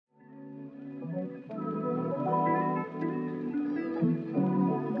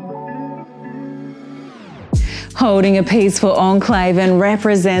Holding a peaceful enclave and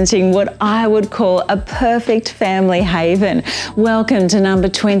representing what I would call a perfect family haven. Welcome to number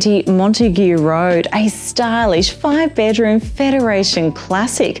 20 Montague Road, a stylish 5-bedroom Federation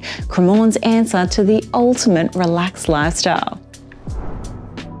classic, Cremorne's answer to the ultimate relaxed lifestyle.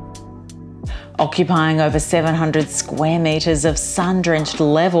 Occupying over 700 square metres of sun-drenched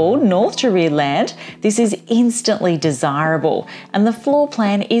level north to rear land, this is instantly desirable and the floor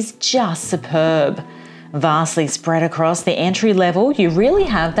plan is just superb. Vastly spread across the entry level, you really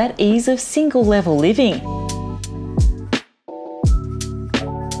have that ease of single level living.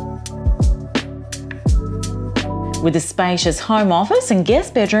 With a spacious home office and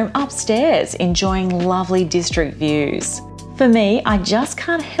guest bedroom upstairs, enjoying lovely district views. For me, I just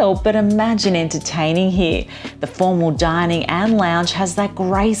can't help but imagine entertaining here. The formal dining and lounge has that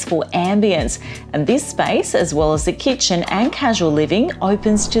graceful ambience, and this space, as well as the kitchen and casual living,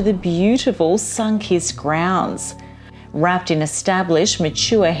 opens to the beautiful sun-kissed grounds. Wrapped in established,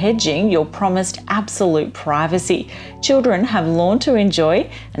 mature hedging, you're promised absolute privacy. Children have lawn to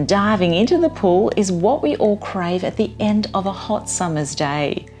enjoy, and diving into the pool is what we all crave at the end of a hot summer's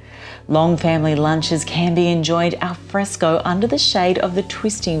day. Long family lunches can be enjoyed al fresco under the shade of the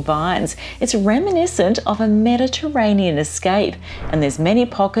twisting vines. It's reminiscent of a Mediterranean escape, and there's many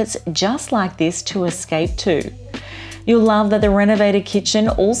pockets just like this to escape to. You'll love that the renovated kitchen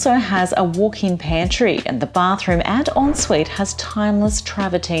also has a walk-in pantry, and the bathroom and ensuite has timeless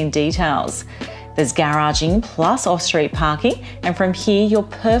travertine details. There's garaging plus off-street parking, and from here you're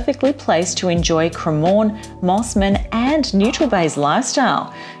perfectly placed to enjoy Cremorne, Mossman and Neutral Bay's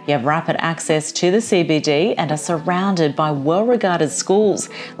lifestyle. You have rapid access to the CBD and are surrounded by well-regarded schools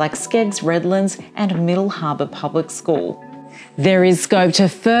like Skeggs Redlands and Middle Harbour Public School. There is scope to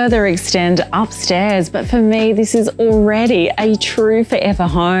further extend upstairs, but for me this is already a true forever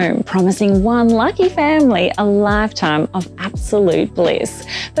home, promising one lucky family a lifetime of absolute bliss.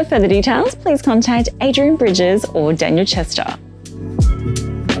 For further details, please contact Adrian Bridges or Daniel Chester.